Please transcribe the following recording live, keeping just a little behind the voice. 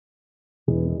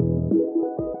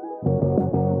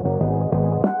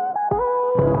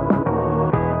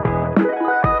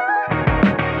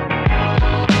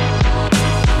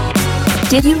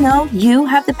Did you know you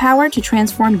have the power to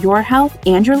transform your health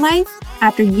and your life?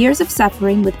 After years of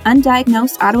suffering with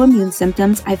undiagnosed autoimmune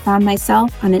symptoms, I found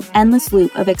myself on an endless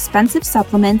loop of expensive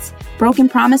supplements, broken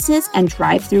promises, and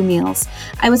drive-through meals.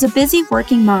 I was a busy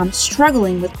working mom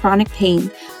struggling with chronic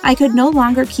pain. I could no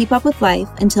longer keep up with life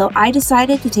until I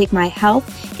decided to take my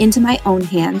health into my own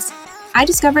hands. I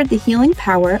discovered the healing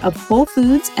power of whole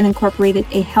foods and incorporated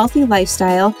a healthy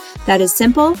lifestyle that is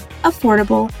simple,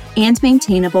 affordable, and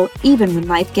maintainable even when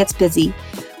life gets busy.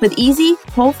 With easy,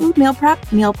 whole food meal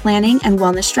prep, meal planning, and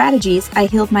wellness strategies, I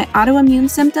healed my autoimmune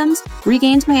symptoms,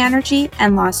 regained my energy,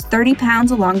 and lost 30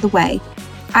 pounds along the way.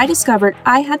 I discovered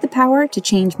I had the power to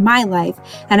change my life,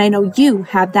 and I know you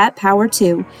have that power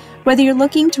too. Whether you're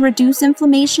looking to reduce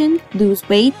inflammation, lose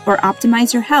weight, or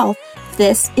optimize your health,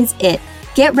 this is it.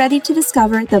 Get ready to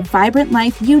discover the vibrant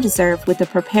life you deserve with the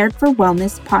Prepared for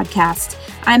Wellness podcast.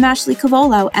 I'm Ashley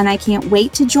Cavolo, and I can't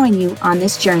wait to join you on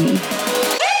this journey.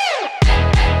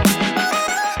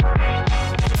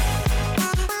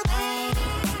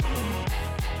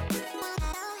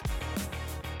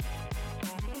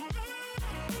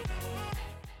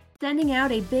 Sending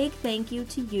out a big thank you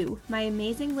to you, my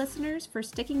amazing listeners, for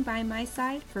sticking by my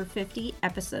side for 50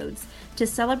 episodes. To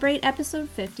celebrate episode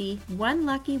 50, one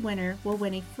lucky winner will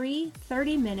win a free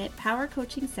 30-minute power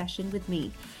coaching session with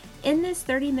me. In this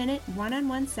 30-minute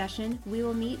one-on-one session, we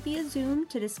will meet via Zoom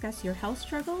to discuss your health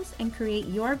struggles and create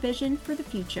your vision for the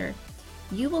future.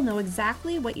 You will know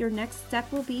exactly what your next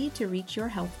step will be to reach your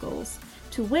health goals.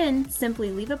 To win,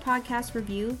 simply leave a podcast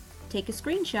review, take a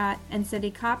screenshot, and send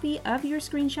a copy of your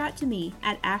screenshot to me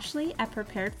at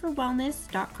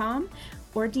ashley@preparedforwellness.com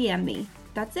or DM me.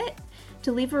 That's it.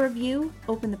 To leave a review,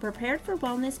 open the Prepared for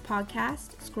Wellness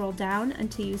podcast, scroll down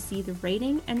until you see the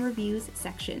rating and reviews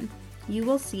section. You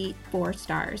will see 4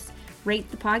 stars. Rate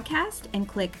the podcast and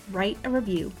click write a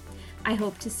review. I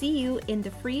hope to see you in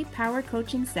the free power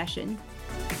coaching session.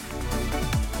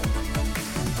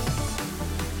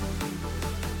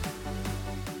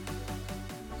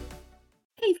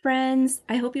 Hey friends,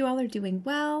 I hope you all are doing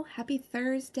well. Happy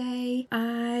Thursday.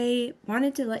 I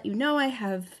wanted to let you know I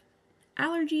have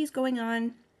allergies going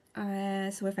on.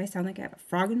 So if I sound like I have a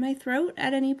frog in my throat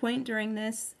at any point during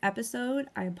this episode,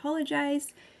 I apologize.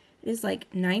 It is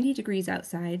like 90 degrees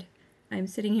outside. I'm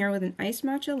sitting here with an iced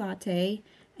matcha latte,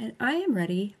 and I am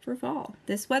ready for fall.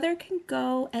 This weather can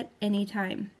go at any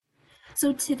time.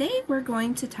 So today we're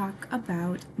going to talk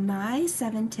about my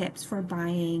 7 tips for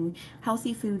buying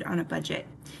healthy food on a budget.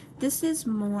 This is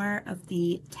more of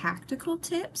the tactical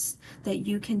tips that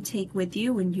you can take with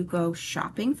you when you go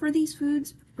shopping for these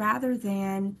foods, rather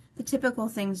than the typical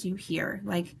things you hear,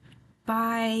 like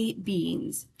buy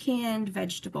beans, canned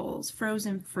vegetables,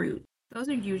 frozen fruit. Those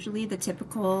are usually the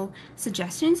typical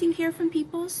suggestions you hear from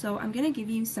people, so I'm going to give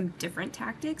you some different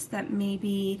tactics that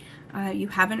maybe you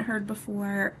haven't heard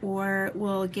before or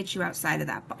will get you outside of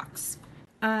that box.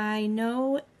 I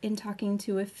know in talking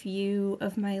to a few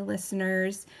of my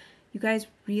listeners, you guys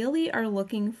really are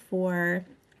looking for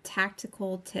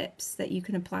tactical tips that you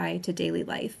can apply to daily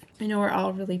life. I know we're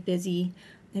all really busy,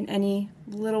 and any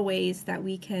little ways that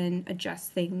we can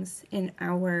adjust things in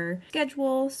our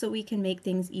schedule so we can make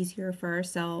things easier for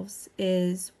ourselves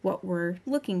is what we're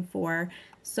looking for.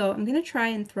 So I'm going to try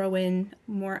and throw in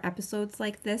more episodes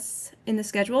like this in the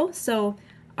schedule. So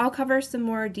I'll cover some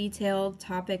more detailed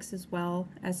topics as well,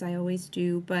 as I always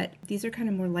do, but these are kind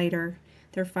of more lighter.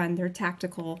 They're fun, they're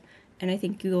tactical, and I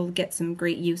think you'll get some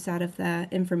great use out of the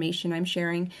information I'm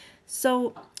sharing.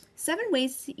 So 7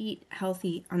 ways to eat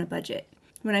healthy on a budget.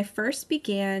 When I first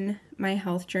began my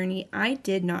health journey, I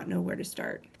did not know where to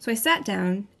start. So I sat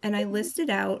down and I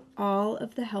listed out all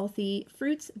of the healthy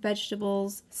fruits,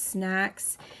 vegetables,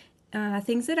 snacks,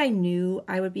 things that I knew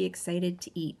I would be excited to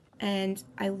eat. And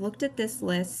I looked at this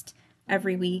list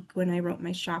every week when I wrote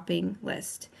my shopping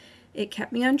list. It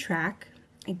kept me on track.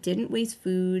 I didn't waste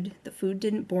food. The food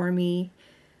didn't bore me.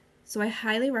 So I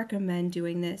highly recommend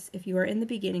doing this if you are in the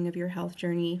beginning of your health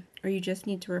journey or you just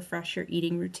need to refresh your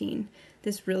eating routine.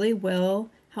 This really will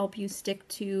help you stick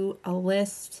to a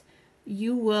list.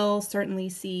 You will certainly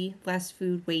see less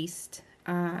food waste,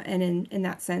 and in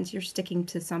that sense, you're sticking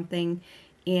to something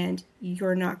and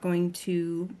you're not going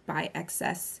to buy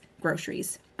excess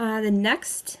groceries. The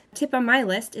next tip on my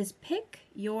list is pick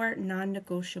your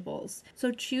non-negotiables.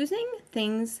 So choosing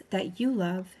things that you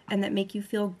love and that make you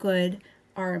feel good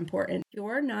are important.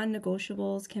 Your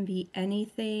non-negotiables can be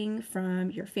anything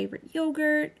from your favorite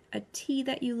yogurt, a tea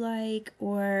that you like,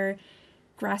 or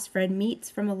grass-fed meats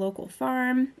from a local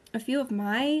farm. A few of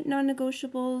my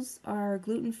non-negotiables are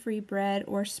gluten-free bread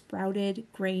or sprouted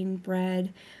grain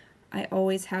bread. I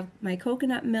always have my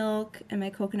coconut milk and my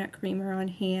coconut creamer on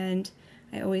hand.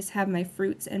 I always have my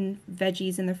fruits and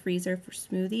veggies in the freezer for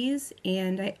smoothies,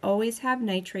 and I always have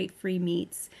nitrate-free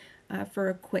meats for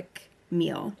a quick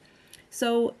meal.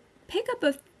 So pick up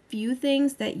a few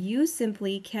things that you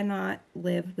simply cannot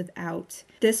live without.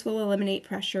 This will eliminate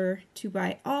pressure to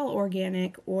buy all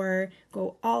organic or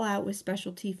go all out with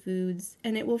specialty foods,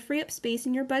 and it will free up space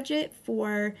in your budget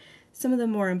for some of the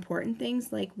more important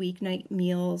things like weeknight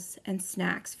meals and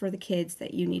snacks for the kids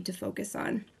that you need to focus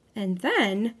on. And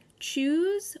then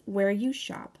choose where you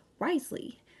shop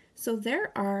wisely. So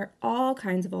there are all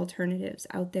kinds of alternatives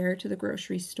out there to the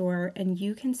grocery store, and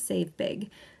you can save big.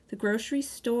 The grocery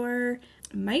store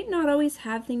might not always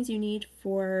have things you need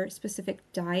for specific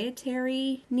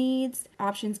dietary needs.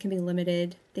 Options can be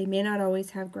limited. They may not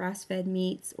always have grass-fed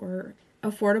meats or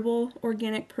affordable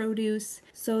organic produce.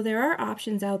 So there are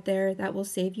options out there that will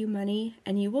save you money,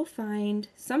 and you will find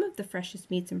some of the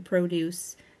freshest meats and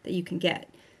produce that you can get.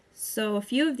 So a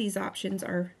few of these options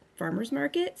are farmers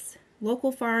markets,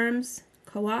 local farms,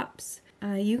 co-ops.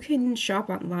 You can shop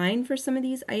online for some of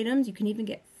these items. You can even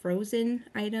get frozen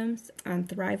items on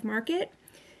Thrive Market.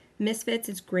 Misfits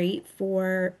is great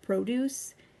for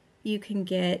produce. You can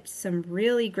get some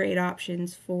really great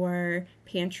options for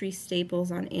pantry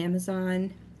staples on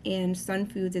Amazon. And Sun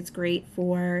Foods, it's great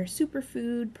for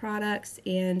superfood products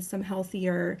and some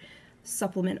healthier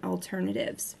supplement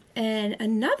alternatives. And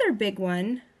another big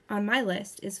one on my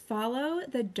list is follow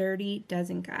the Dirty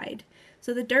Dozen Guide.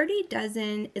 So the Dirty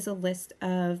Dozen is a list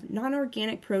of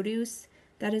non-organic produce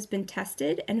that has been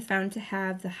tested and found to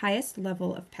have the highest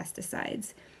level of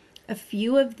pesticides. A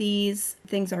few of these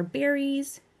things are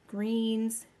berries,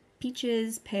 greens,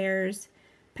 peaches, pears,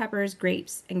 peppers,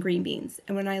 grapes, and green beans.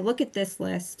 And when I look at this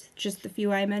list, just the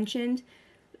few I mentioned,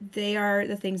 they are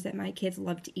the things that my kids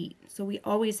love to eat. So we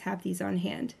always have these on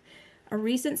hand. A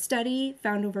recent study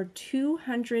found over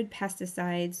 200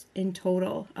 pesticides in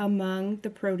total among the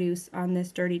produce on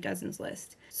this Dirty Dozens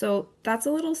list. So that's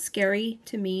a little scary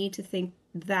to me to think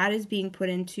that is being put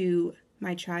into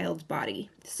my child's body.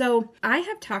 So I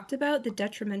have talked about the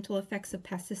detrimental effects of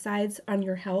pesticides on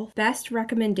your health. Best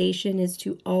recommendation is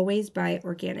to always buy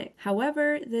organic.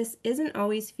 However, this isn't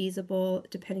always feasible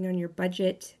depending on your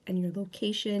budget and your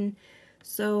location.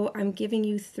 So I'm giving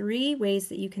you 3 ways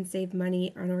that you can save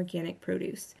money on organic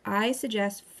produce. I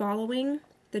suggest following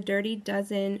the Dirty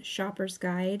Dozen Shopper's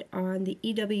Guide on the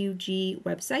EWG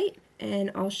website,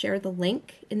 and I'll share the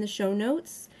link in the show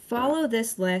notes. Follow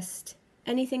this list.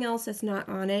 Anything else that's not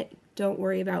on it, don't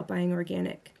worry about buying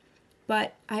organic.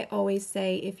 But I always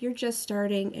say if you're just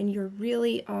starting and you're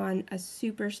really on a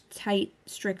super tight,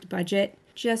 strict budget,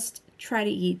 just try to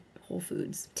eat whole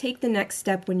foods. Take the next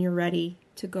step when you're ready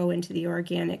to go into the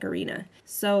organic arena.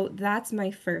 So that's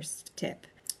my first tip.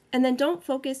 And then don't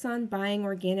focus on buying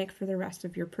organic for the rest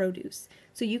of your produce.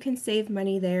 So you can save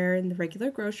money there in the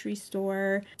regular grocery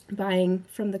store, buying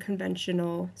from the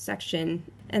conventional section.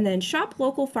 And then shop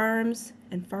local farms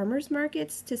and farmers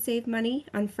markets to save money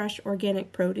on fresh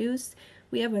organic produce.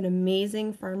 We have an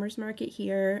amazing farmers market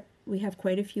here. We have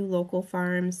quite a few local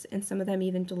farms, and some of them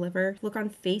even deliver. Look on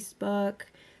Facebook,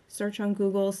 search on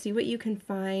Google, see what you can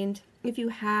find. If you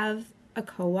have a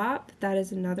co-op, that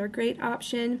is another great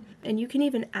option. And you can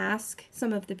even ask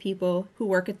some of the people who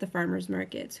work at the farmers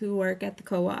markets, who work at the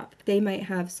co-op. They might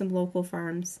have some local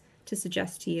farms to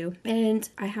suggest to you. And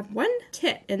I have one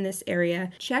tip in this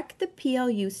area. Check the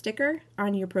PLU sticker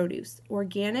on your produce.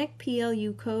 Organic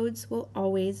PLU codes will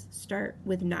always start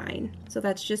with 9. So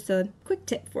that's just a quick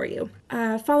tip for you.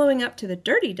 Following up to the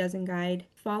Dirty Dozen Guide,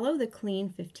 follow the Clean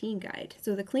 15 guide.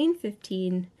 So the Clean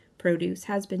 15 produce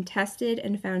has been tested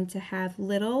and found to have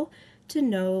little to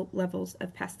no levels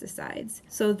of pesticides.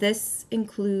 So this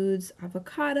includes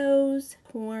avocados,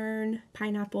 corn,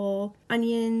 pineapple,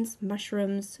 onions,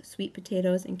 mushrooms, sweet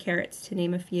potatoes, and carrots, to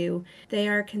name a few. They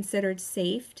are considered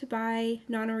safe to buy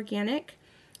non-organic.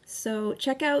 So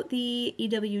check out the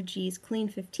EWG's Clean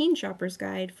 15 Shopper's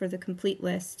Guide for the complete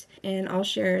list, and I'll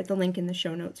share the link in the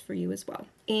show notes for you as well.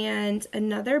 And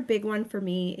another big one for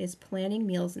me is planning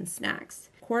meals and snacks.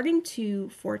 According to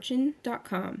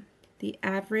Fortune.com, the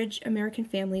average American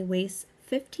family wastes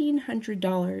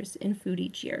 $1,500 in food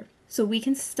each year. So we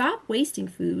can stop wasting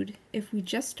food if we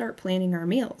just start planning our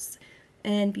meals.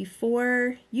 And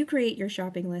before you create your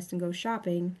shopping list and go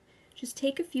shopping, just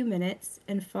take a few minutes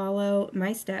and follow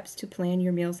my steps to plan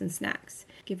your meals and snacks.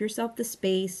 Give yourself the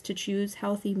space to choose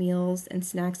healthy meals and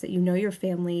snacks that you know your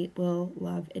family will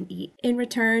love and eat. In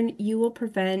return, you will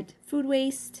prevent food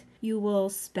waste, you will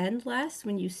spend less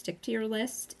when you stick to your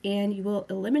list, and you will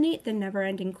eliminate the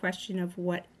never-ending question of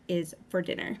what is for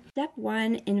dinner. Step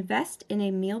 1, invest in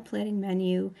a meal planning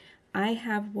menu. I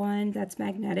have one that's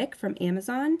magnetic from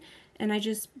Amazon, and I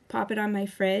just pop it on my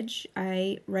fridge.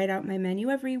 I write out my menu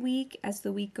every week. As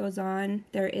the week goes on,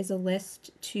 there is a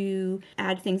list to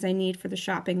add things I need for the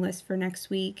shopping list for next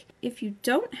week. If you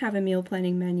don't have a meal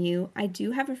planning menu, I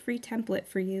do have a free template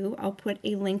for you. I'll put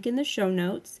a link in the show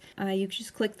notes. You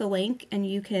just click the link and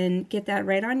you can get that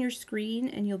right on your screen,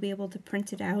 and you'll be able to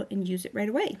print it out and use it right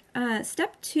away.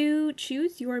 Step 2,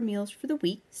 choose your meals for the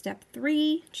week. Step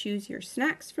 3, choose your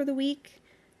snacks for the week.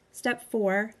 Step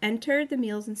 4, enter the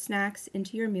meals and snacks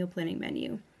into your meal planning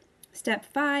menu. Step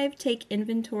 5, take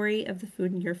inventory of the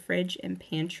food in your fridge and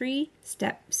pantry.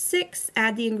 Step 6,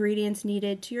 add the ingredients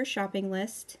needed to your shopping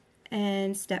list.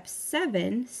 And step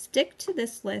 7, stick to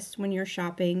this list when you're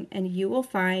shopping, and you will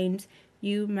find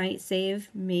you might save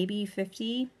maybe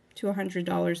 $50 to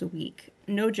 $100 a week.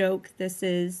 No joke, this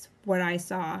is what I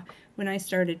saw when I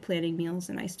started planning meals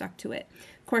and I stuck to it.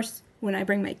 Of course, when I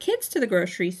bring my kids to the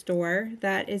grocery store,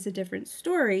 that is a different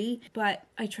story, but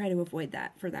I try to avoid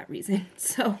that for that reason.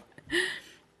 So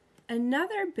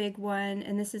another big one,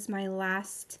 and this is my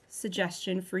last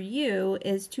suggestion for you,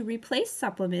 is to replace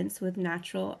supplements with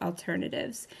natural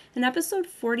alternatives. In episode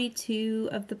 42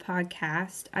 of the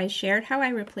podcast, I shared how I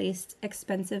replaced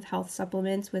expensive health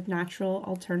supplements with natural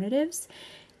alternatives,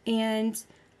 and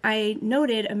I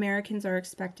noted Americans are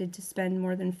expected to spend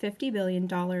more than $50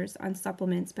 billion on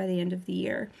supplements by the end of the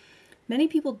year. Many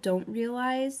people don't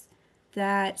realize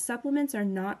that supplements are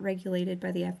not regulated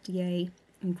by the FDA.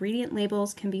 Ingredient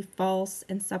labels can be false,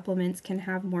 and supplements can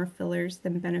have more fillers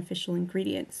than beneficial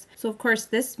ingredients. So of course,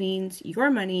 this means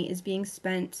your money is being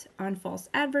spent on false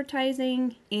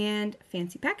advertising and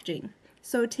fancy packaging.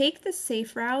 So take the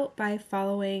safe route by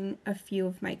following a few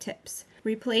of my tips.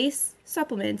 Replace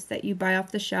supplements that you buy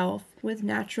off the shelf with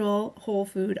natural whole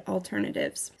food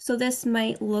alternatives. So this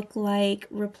might look like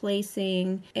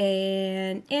replacing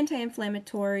an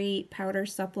anti-inflammatory powder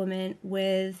supplement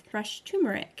with fresh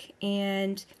turmeric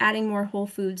and adding more whole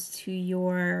foods to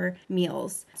your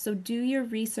meals. So do your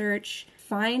research.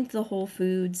 Find the whole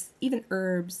foods, even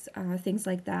herbs, things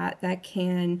like that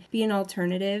can be an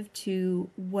alternative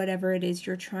to whatever it is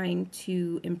you're trying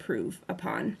to improve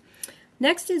upon.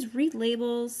 Next is read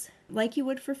labels like you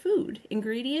would for food.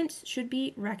 Ingredients should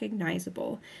be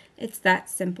recognizable. It's that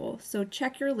simple. So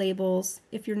check your labels.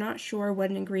 If you're not sure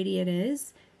what an ingredient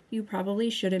is, you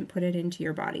probably shouldn't put it into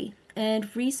your body.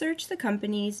 And research the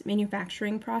company's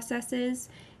manufacturing processes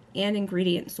and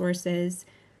ingredient sources.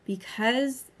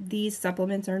 Because these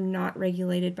supplements are not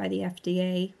regulated by the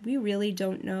FDA, we really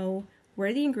don't know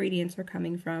where the ingredients are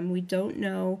coming from. We don't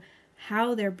know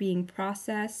how they're being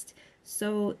processed.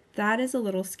 So that is a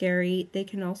little scary. They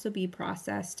can also be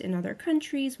processed in other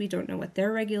countries. We don't know what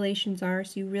their regulations are.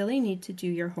 So you really need to do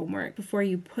your homework before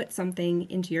you put something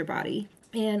into your body.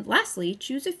 And lastly,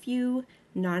 choose a few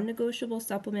non-negotiable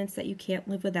supplements that you can't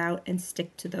live without and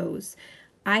stick to those.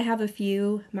 I have a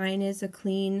few. Mine is a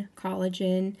clean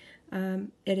collagen.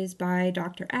 It is by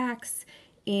Dr. Axe.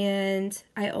 And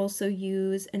I also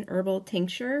use an herbal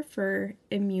tincture for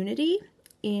immunity.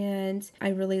 And I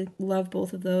really love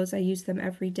both of those. I use them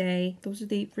every day. Those are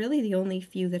really the only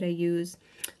few that I use.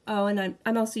 Oh, and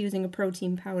I'm also using a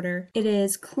protein powder. It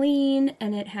is clean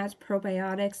and it has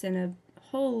probiotics and a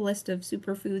whole list of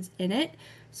superfoods in it.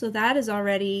 So that is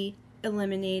already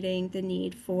eliminating the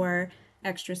need for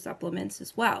extra supplements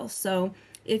as well. So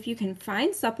if you can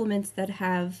find supplements that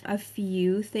have a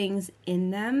few things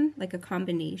in them, like a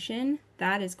combination,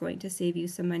 that is going to save you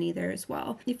some money there as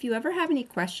well. If you ever have any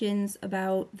questions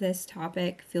about this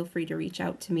topic, feel free to reach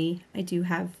out to me. I do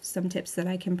have some tips that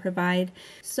I can provide.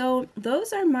 So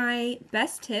those are my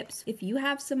best tips. If you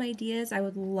have some ideas, I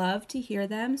would love to hear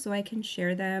them so I can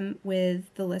share them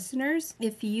with the listeners.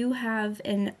 If you have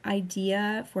an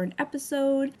idea for an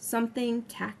episode, something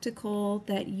tactical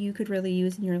that you could really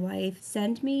use in your life,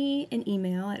 send me an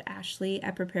email at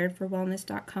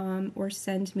ashley@preparedforwellness.com or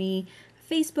send me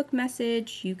Facebook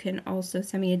message. You can also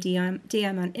send me a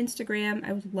DM on Instagram.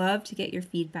 I would love to get your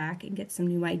feedback and get some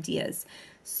new ideas.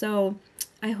 So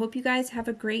I hope you guys have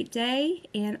a great day,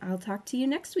 and I'll talk to you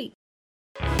next week.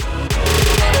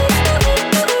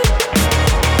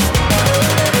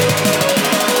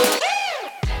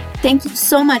 Thank you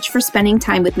so much for spending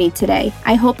time with me today.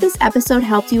 I hope this episode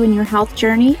helped you in your health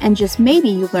journey and just maybe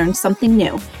you learned something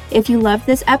new. If you loved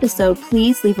this episode,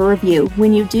 please leave a review.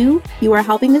 When you do, you are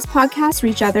helping this podcast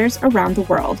reach others around the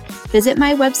world. Visit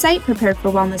my website,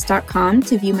 preparedforwellness.com,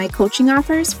 to view my coaching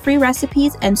offers, free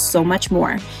recipes, and so much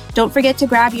more. Don't forget to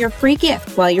grab your free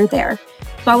gift while you're there.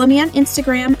 Follow me on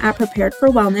Instagram at Prepared for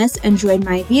Wellness and join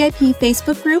my VIP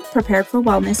Facebook group, Prepared for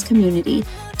Wellness Community.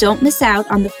 Don't miss out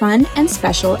on the fun and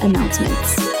special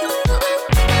announcements.